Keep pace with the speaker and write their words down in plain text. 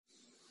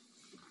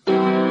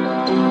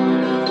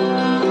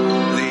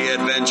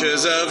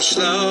adventures of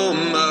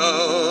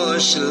Shlomo,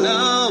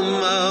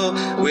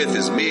 Shlomo, with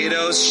his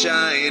meadows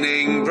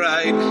shining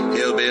bright.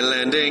 He'll be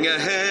lending a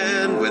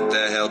hand with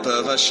the help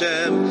of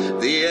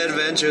Hashem, the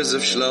adventures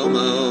of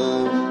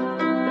Shlomo.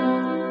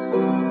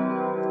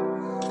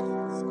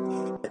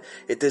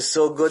 It is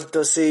so good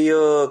to see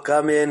you.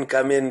 Come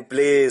in,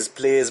 please,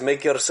 please.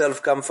 Make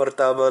yourself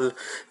comfortable.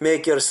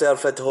 Make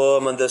yourself at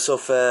home on the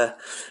sofa.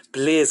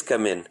 Please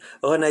come in.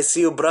 Oh, and I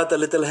see you brought a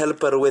little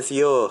helper with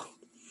you.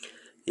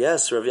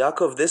 Yes, R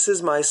Yaakov, this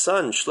is my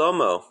son,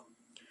 Shlomo.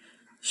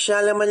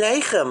 Shalom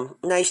Aleichem.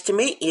 Nice to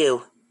meet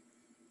you.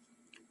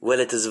 Well,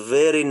 it is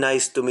very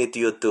nice to meet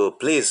you too.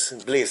 Please,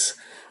 please.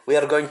 We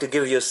are going to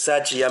give you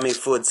such yummy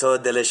food, so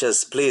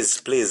delicious. Please,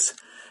 please.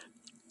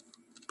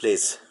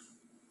 Please.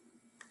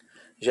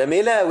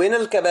 Jamila, وين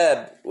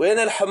الكباب?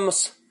 وين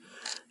الحمص?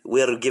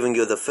 We are giving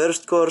you the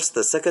first course,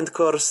 the second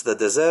course, the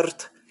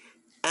dessert.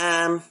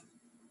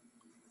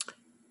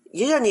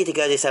 You don't need to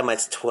go to so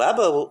much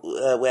trouble,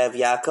 R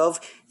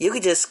Yaakov. You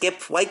could just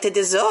skip right to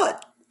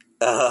dessert.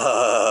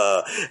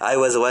 Oh, I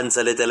was once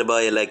a little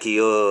boy like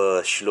you,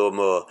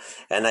 Shlomo,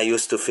 and I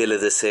used to feel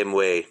the same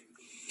way.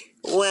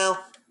 Well,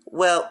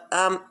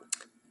 I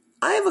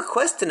have a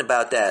question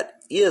about that.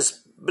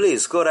 Yes,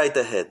 please, go right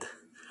ahead.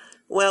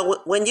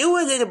 Well, when you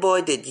were a little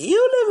boy, did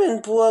you live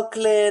in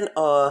Brooklyn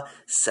or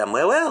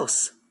somewhere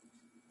else?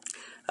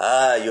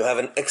 Ah, you have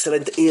an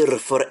excellent ear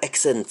for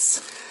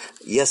accents.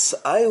 Yes,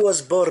 I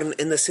was born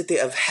in the city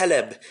of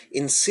Halab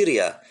in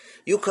Syria.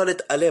 You call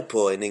it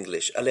Aleppo in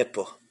English,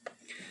 Aleppo.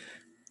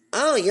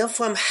 Oh, you're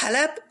from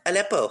Halab,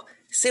 Aleppo,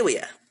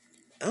 Syria.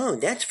 Oh,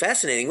 that's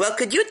fascinating. Well,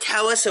 could you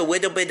tell us a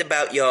little bit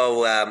about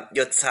your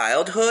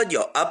childhood,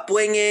 your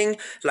upbringing?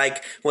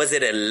 Like, was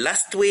it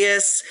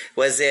illustrious?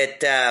 Was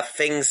it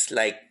things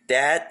like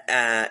that?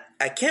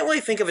 I can't really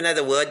think of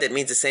another word that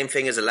means the same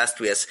thing as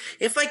illustrious.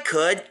 If I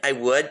could, I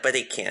would, but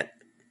I can't.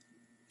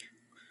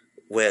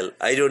 Well,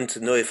 I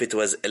don't know if it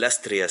was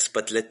illustrious,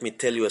 but let me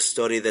tell you a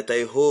story that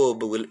I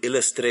hope will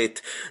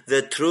illustrate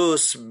the true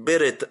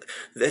spirit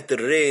that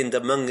reigned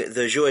among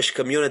the Jewish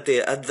community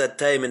at that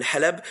time in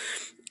Halab,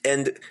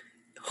 and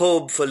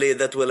hopefully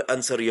that will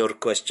answer your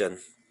question.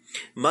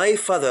 My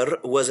father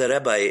was a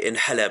rabbi in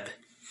Halab,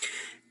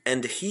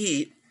 and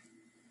he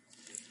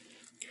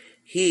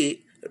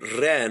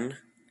ran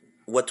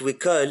what we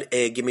call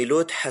a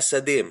Gemilut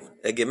Hasadim,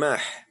 a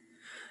Gemah,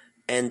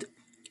 and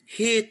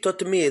he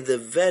taught me the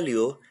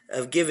value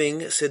of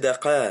giving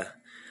tzedakah.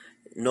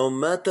 No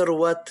matter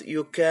what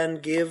you can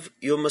give,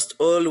 you must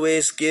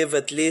always give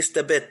at least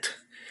a bit.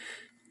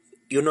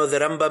 You know, the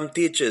Rambam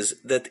teaches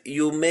that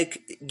you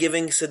make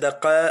giving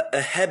tzedakah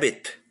a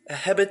habit,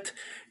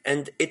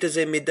 and it is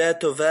a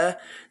midah tovah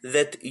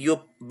that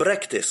you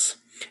practice.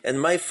 And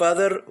my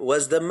father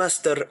was the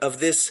master of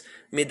this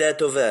midah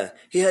tovah.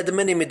 He had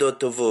many midot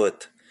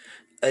tovot.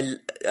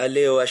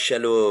 Aleo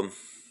Shalom.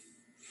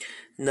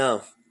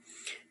 Now,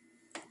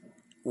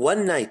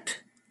 one night,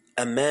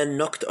 a man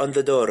knocked on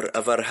the door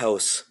of our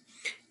house,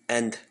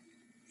 and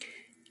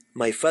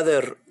my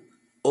father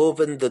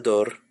opened the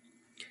door.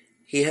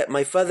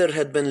 My father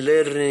had been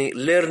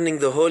learning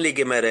the Holy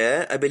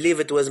Gemara. I believe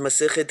it was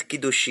Masechet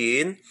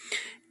Kiddushin,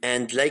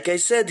 and like I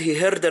said, he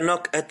heard a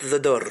knock at the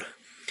door.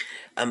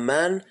 The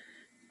man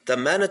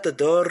at the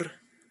door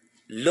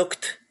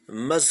looked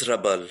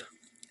miserable.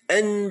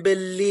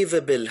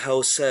 Unbelievable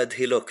how sad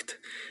he looked.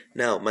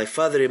 Now, my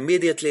father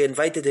immediately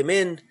invited him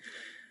in,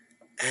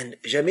 and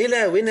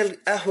Jamila, win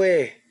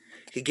al-ahwe.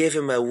 He gave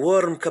him a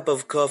warm cup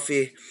of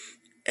coffee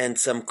and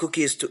some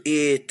cookies to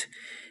eat,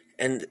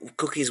 and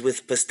cookies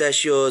with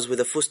pistachios, with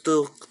a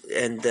fustuk,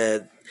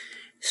 and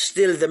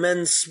still the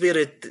man's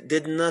spirit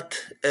did not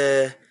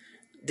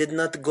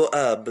go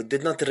up,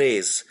 did not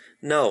raise.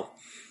 Now,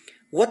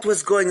 what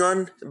was going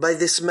on by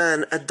this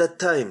man at that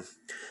time?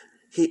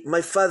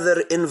 My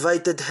father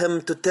invited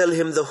him to tell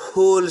him the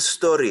whole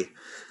story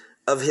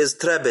of his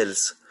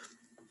troubles.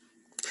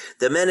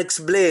 The man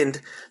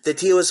explained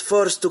that he was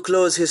forced to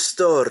close his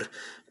store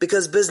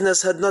because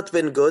business had not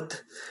been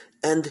good,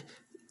 and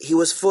he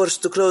was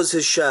forced to close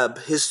his shop,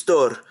 his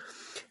store.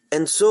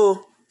 And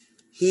so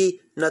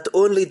he not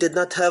only did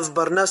not have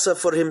Barnasa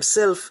for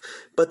himself,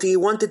 but he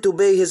wanted to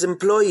pay his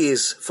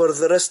employees for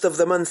the rest of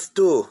the month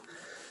too.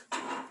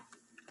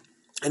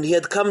 And he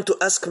had come to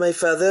ask my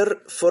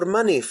father for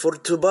money,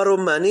 to borrow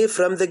money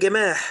from the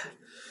Gemah.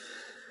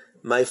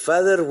 My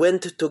father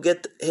went to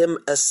get him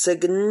a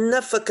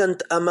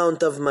significant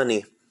amount of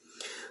money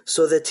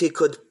so that he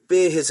could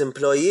pay his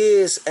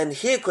employees and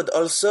he could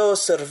also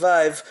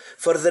survive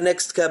for the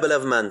next couple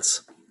of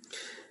months.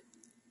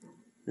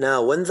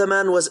 Now, when the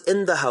man was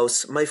in the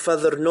house, my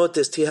father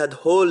noticed he had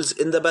holes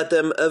in the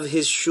bottom of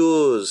his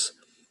shoes.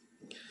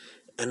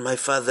 And my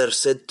father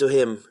said to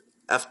him,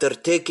 after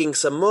taking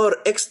some more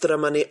extra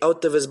money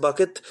out of his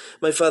pocket,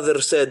 my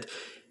father said,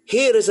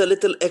 "Here is a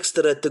little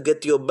extra to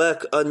get you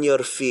back on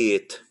your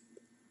feet."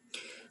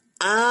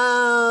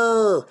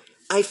 Oh,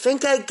 I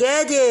think I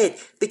get it.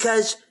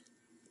 Because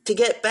to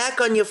get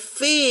back on your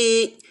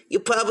feet, you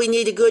probably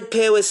need a good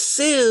pair of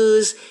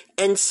shoes,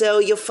 and so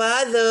your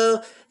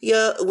father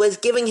was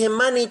giving him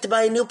money to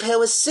buy a new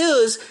pair of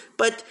shoes,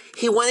 but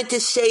he wanted to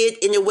say it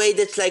in a way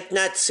that's like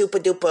not super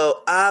duper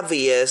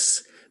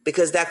obvious,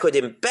 because that could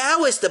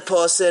embarrass the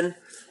person,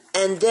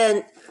 and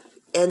then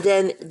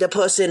the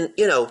person,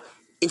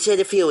 instead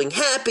of feeling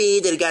happy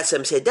that he got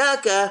some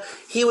tzedakah,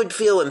 he would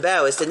feel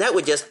embarrassed, and that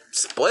would just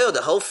spoil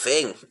the whole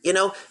thing.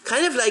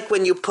 Kind of like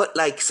when you put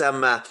like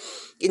some,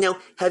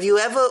 have you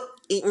ever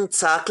eaten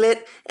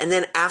chocolate and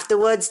then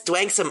afterwards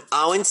drank some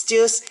orange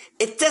juice?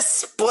 It just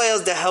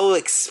spoils the whole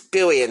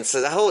experience.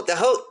 So the whole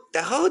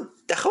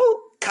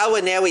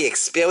culinary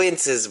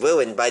experience is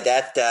ruined by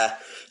that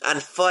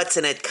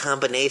unfortunate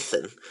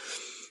combination.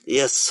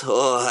 Yes,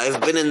 I've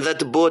been in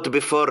that boat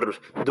before.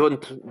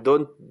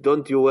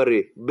 Don't you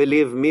worry.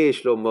 Believe me,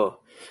 Shlomo.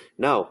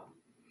 Now,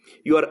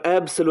 you are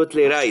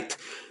absolutely right.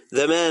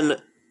 The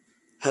man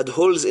had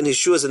holes in his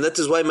shoes, and that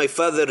is why my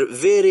father,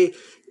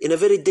 in a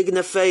very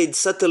dignified,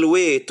 subtle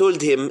way,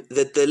 told him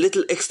that the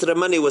little extra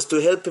money was to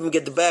help him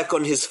get back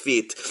on his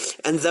feet.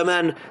 And the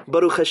man,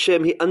 Baruch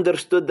Hashem, he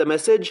understood the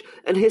message,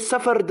 and he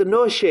suffered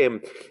no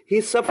shame.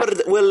 He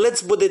suffered, well,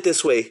 let's put it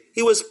this way.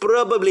 He was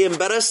probably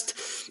embarrassed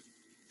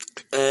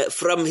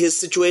from his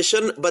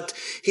situation, but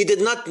he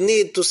did not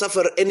need to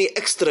suffer any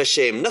extra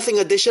shame, nothing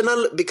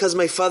additional, because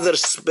my father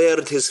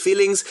spared his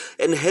feelings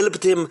and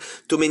helped him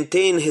to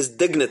maintain his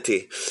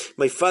dignity.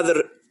 My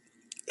father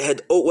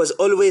was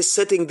always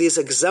setting these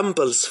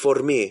examples for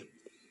me.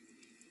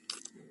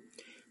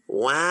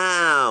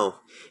 Wow.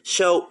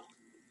 So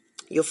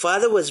your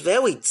father was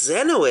very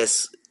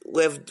generous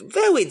with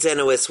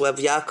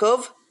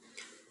Yaakov?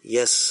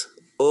 Yes.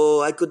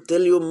 I could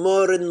tell you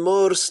more and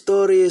more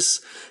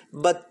stories,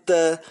 but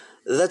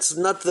that's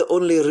not the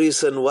only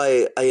reason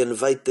why I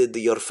invited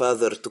your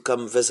father to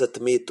come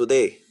visit me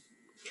today.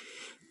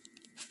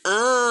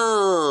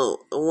 Oh,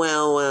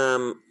 well,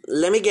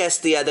 let me guess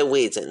the other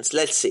reasons.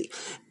 Let's see.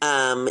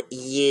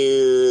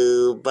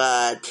 You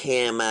bought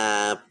him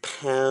a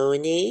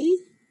pony?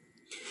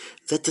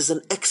 That is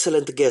an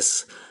excellent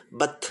guess,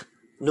 but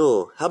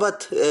no. How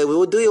about,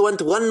 do you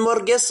want one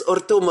more guess or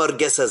two more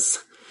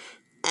guesses?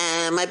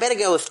 I better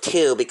go with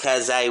two,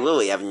 because I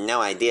really have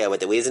no idea what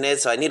the reason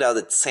is, so I need all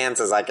the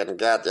chances I can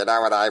get, you know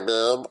what I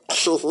mean?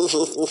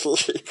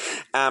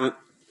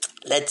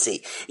 Let's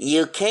see.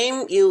 You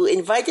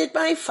invited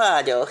my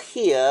father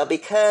here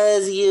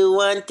because you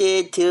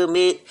wanted to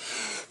meet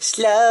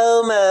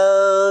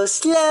Shlomo.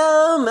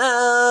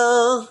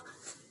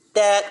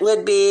 That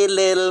would be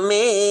little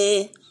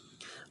me.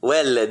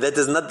 Well, that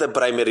is not the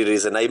primary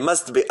reason. I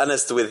must be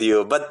honest with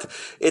you, but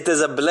it is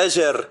a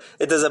pleasure,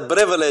 it is a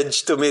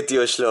privilege to meet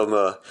you,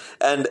 Shlomo.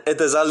 And it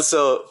is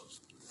also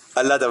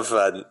a lot of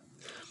fun.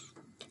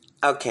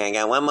 Okay, I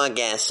got one more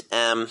guess.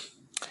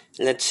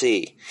 Let's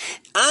see.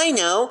 I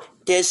know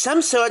there's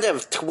some sort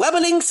of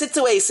troubling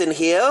situation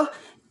here,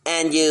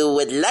 and you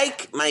would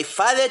like my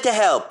father to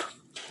help.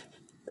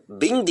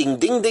 Bing, ding,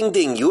 ding, ding,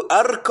 ding. You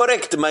are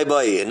correct, my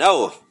boy.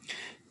 Now,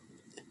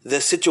 the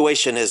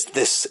situation is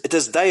this. It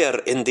is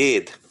dire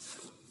indeed.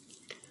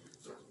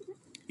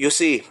 You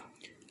see,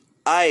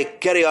 I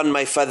carry on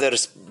my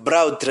father's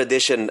proud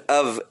tradition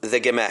of the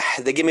Gemah,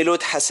 the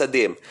Gemilut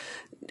Hasadim,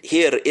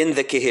 here in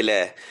the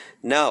Kehillah.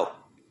 Now,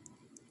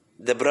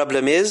 the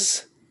problem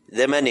is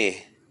the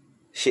money.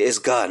 She is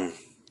gone.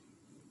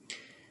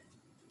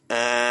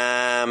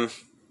 Are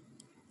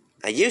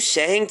you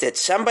saying that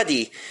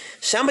somebody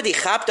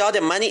chopped all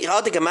the money,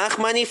 all the Gemach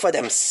money for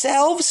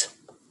themselves?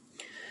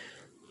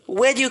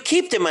 Where do you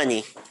keep the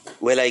money?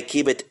 Well, I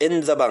keep it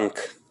in the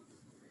bank.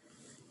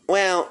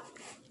 Well,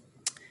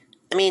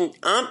 I mean,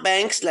 aren't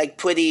banks like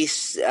pretty,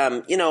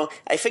 I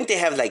think they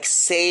have like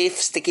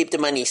safes to keep the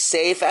money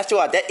safe. After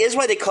all, that is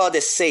why they call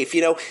this safe.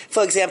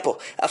 For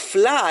example, a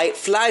fly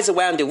flies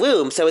around the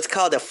room, so it's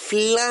called a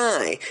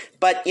fly.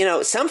 But,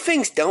 some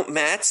things don't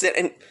match that.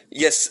 And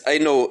yes, I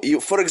know.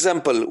 For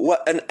example,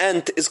 an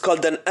ant is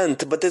called an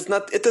ant, but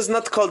it is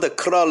not called a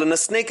crawl, and a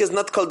snake is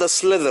not called a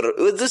slither.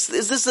 Is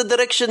this the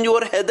direction you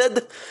are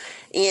headed?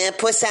 Yeah,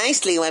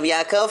 precisely, R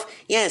Yaakov.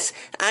 Yes,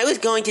 I was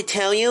going to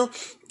tell you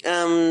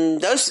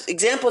those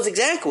examples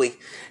exactly.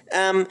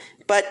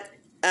 But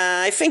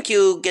I think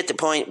you get the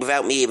point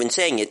without me even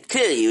saying it.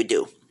 Clearly you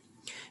do.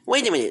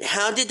 Wait a minute,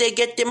 how did they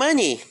get the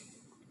money?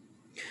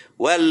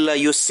 Well,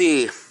 you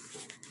see,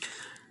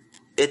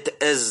 it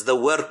is the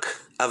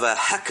work of a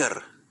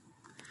hacker.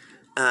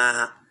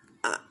 A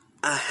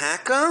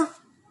hacker?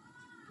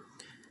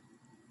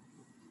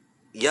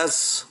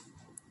 Yes.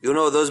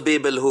 Those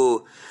people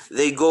who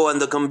they go on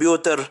the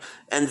computer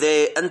and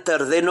they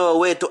know a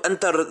way to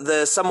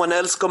enter someone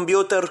else's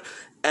computer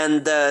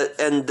and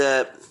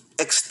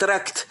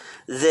extract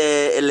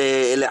the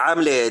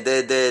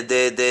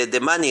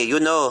money,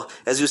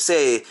 as you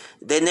say,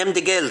 they name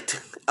the gelt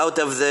out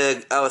of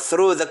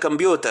through the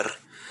computer.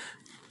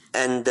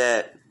 And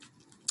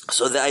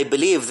I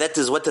believe that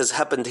is what has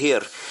happened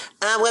here.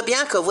 R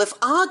Yaakov, with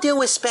all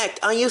due respect,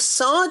 are you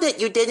sure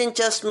that you didn't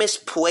just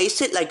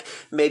misplace it? Like,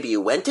 maybe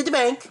you went to the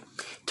bank,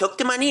 took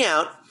the money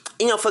out.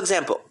 For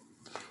example,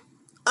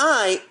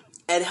 I,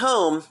 at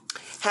home,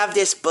 have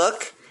this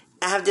book.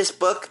 I have this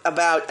book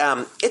about,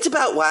 it's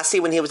about Wasi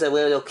when he was a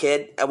little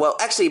kid. Well,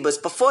 actually, it was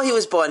before he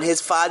was born.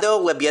 His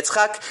father, Reb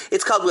Yitzchak,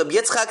 it's called Reb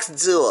Yitzchak's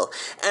Zul.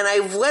 And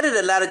I've read it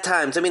a lot of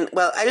times. I mean,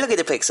 well, I look at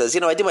the pictures.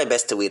 I do my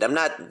best to read. I'm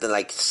not,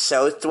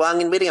 so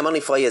strong in reading. I'm only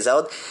 4 years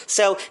old.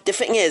 So, the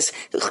thing is,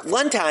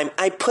 one time,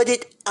 I put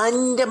it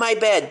under my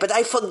bed, but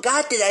I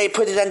forgot that I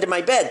put it under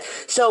my bed.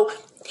 So,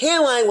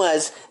 here I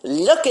was,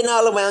 looking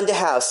all around the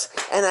house,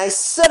 and I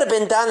should have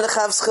been done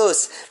l'chav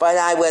zchus, but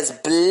I was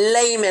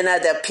blaming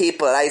other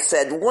people. I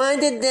said, why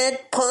did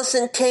that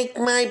person take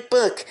my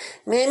book?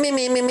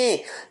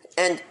 Me.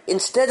 And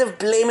instead of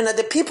blaming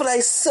other people, I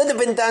should have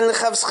been done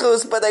l'chav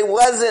zchus, but I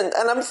wasn't,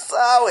 and I'm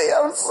sorry,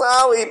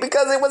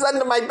 because it was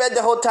under my bed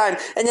the whole time.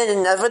 And then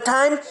another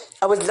time,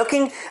 I was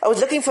looking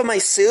for my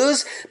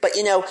shoes, but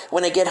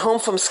when I get home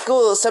from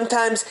school,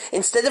 sometimes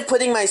instead of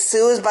putting my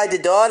shoes by the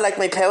door, like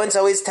my parents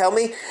always tell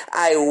me,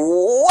 I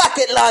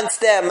rocket launch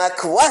them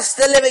across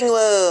the living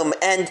room.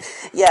 And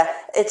yeah,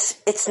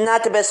 it's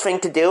not the best thing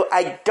to do.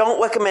 I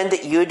don't recommend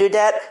that you do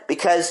that,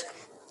 because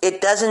it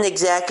doesn't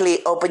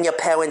exactly open your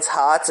parents'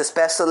 hearts,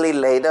 especially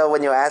later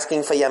when you're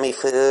asking for yummy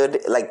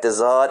food, like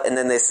dessert, and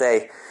then they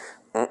say,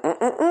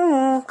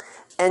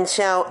 And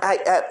so,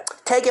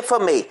 take it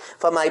from me,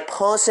 from my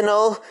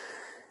personal,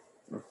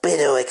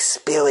 bitter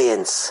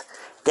experience,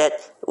 that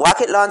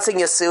rocket launching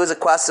your shoes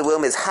across the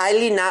room is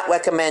highly not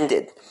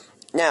recommended.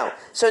 Now,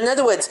 so in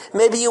other words,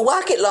 maybe you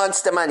rocket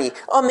launch the money,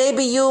 or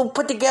maybe you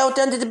put the gelt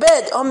under the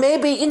bed, or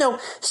maybe,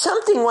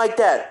 something like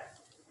that.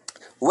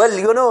 Well,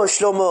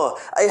 Shlomo,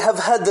 I have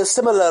had a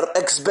similar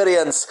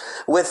experience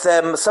with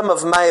some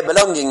of my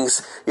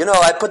belongings.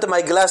 I put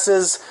my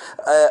glasses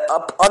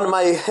up on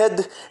my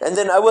head, and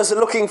then I was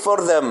looking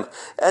for them.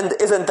 And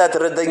isn't that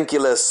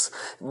ridiculous?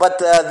 But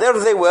there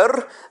they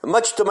were,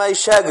 much to my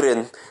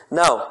chagrin.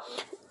 Now,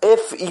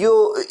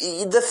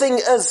 the thing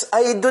is,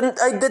 I did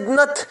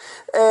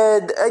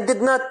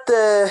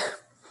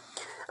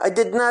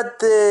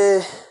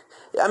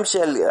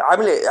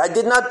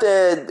not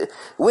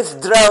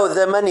withdraw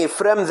the money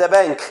from the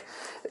bank.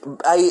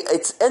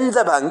 It's in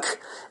the bank,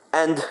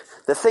 and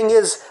the thing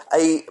is,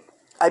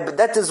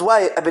 that is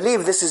why I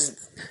believe this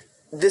is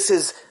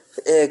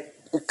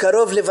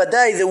karov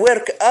levadai, the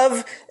work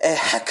of a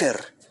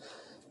hacker.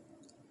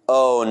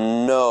 Oh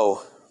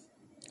no,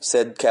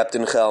 said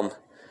Captain Chelm.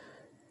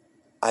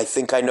 I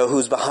think I know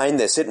who's behind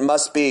this. It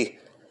must be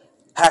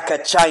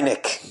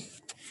Hakachainik.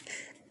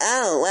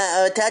 Oh,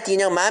 well, Tati,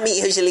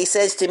 Mommy usually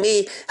says to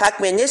me,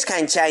 Hakman this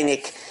kind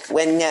Chainik,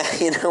 when,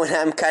 when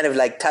I'm kind of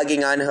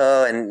tugging on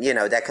her and,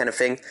 that kind of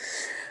thing.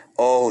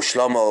 Oh,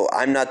 Shlomo,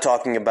 I'm not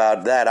talking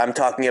about that. I'm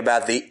talking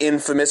about the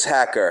infamous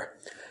hacker,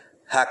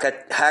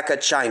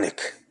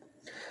 Hakachainik.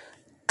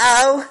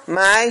 Oh,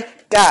 my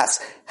gosh.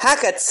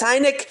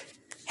 Hakachainik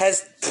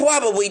has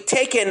probably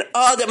taken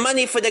all the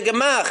money for the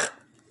gemach.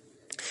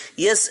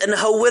 Yes, and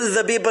how will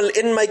the people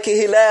in my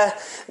kehillah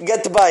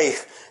get by?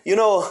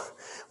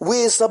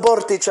 We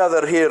support each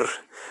other here.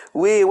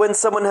 When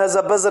someone has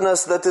a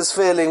business that is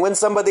failing, when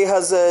somebody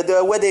has a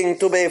wedding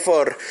to pay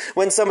for,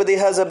 when somebody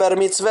has a bar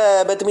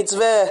mitzvah, bat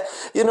mitzvah,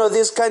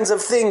 these kinds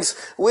of things,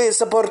 we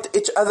support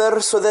each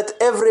other so that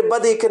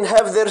everybody can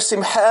have their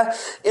simha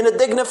in a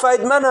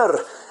dignified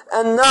manner.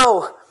 And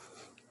now,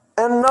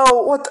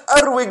 what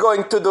are we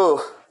going to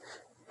do?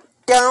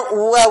 Don't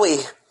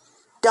worry,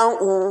 R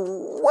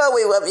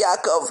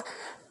Yaakov.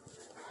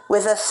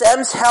 With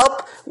Hashem's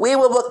help, we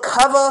will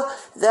recover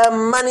the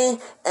money,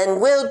 and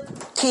we'll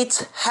teach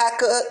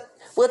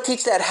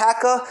that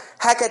hacker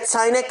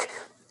tzaddik,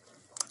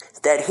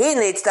 that he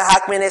needs to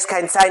hakmin his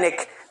kind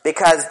tzaddik,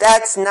 because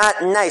that's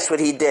not nice what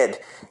he did.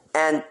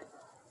 And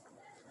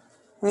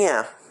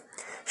yeah,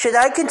 should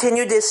I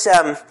continue this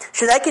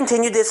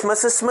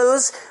Musa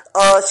Smooth,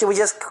 or should we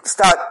just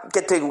start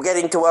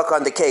getting to work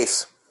on the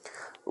case?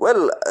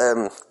 Well,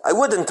 I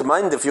wouldn't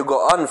mind if you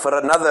go on for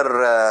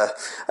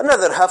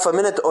another half a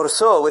minute or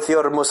so with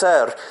your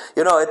musar.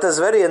 It is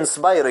very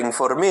inspiring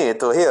for me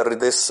to hear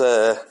this,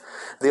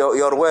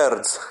 your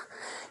words.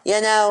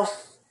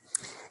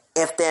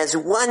 If there's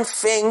one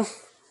thing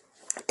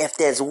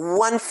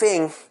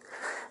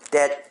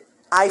that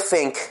I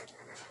think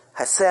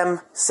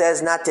Hashem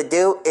says not to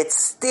do, it's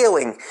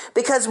stealing.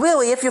 Because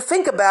really, if you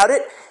think about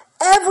it,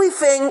 every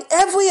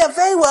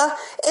avera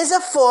is a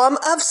form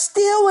of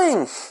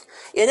stealing.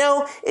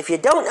 If you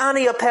don't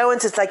honor your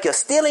parents, it's like you're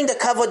stealing the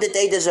kavod that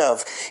they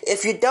deserve.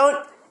 If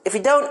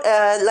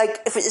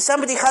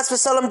somebody chas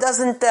v'shalom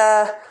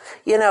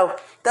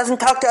doesn't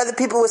talk to other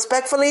people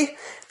respectfully,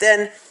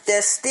 then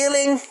they're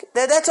stealing.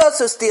 That's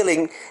also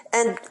stealing.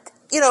 And,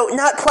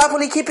 not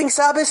properly keeping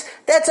Shabbos,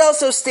 that's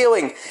also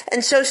stealing.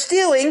 And so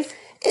stealing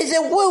is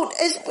a root.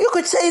 You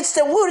could say it's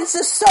the root. It's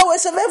the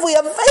source of every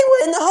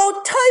avera in the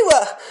whole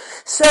Torah.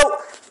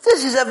 So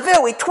this is a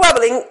very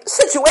troubling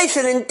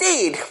situation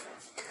indeed.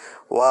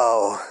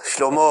 Wow,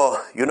 Shlomo,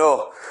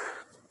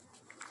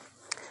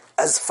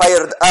 as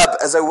fired up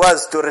as I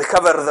was to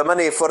recover the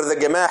money for the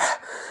gemach,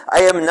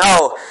 I am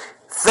now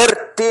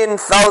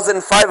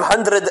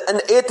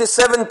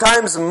 13,587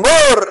 times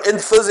more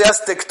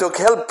enthusiastic to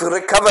help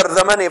recover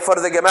the money for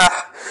the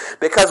gemach,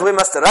 because we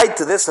must right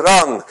this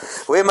wrong.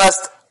 We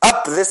must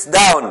up this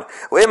down.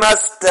 We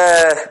must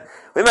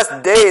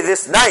day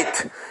this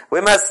night.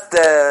 We must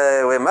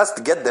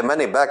get the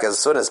money back as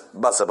soon as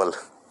possible.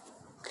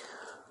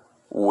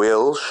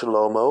 Will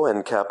Shlomo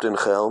and Captain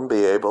Chelm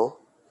be able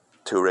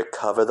to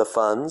recover the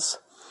funds?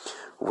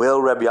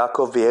 Will R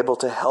Yaakov be able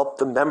to help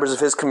the members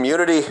of his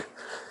community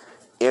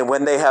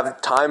when they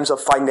have times of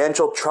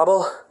financial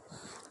trouble?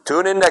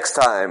 Tune in next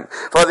time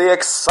for the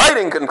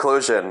exciting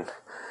conclusion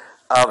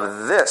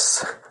of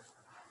this,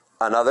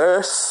 another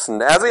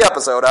snazzy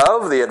episode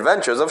of The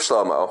Adventures of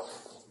Shlomo.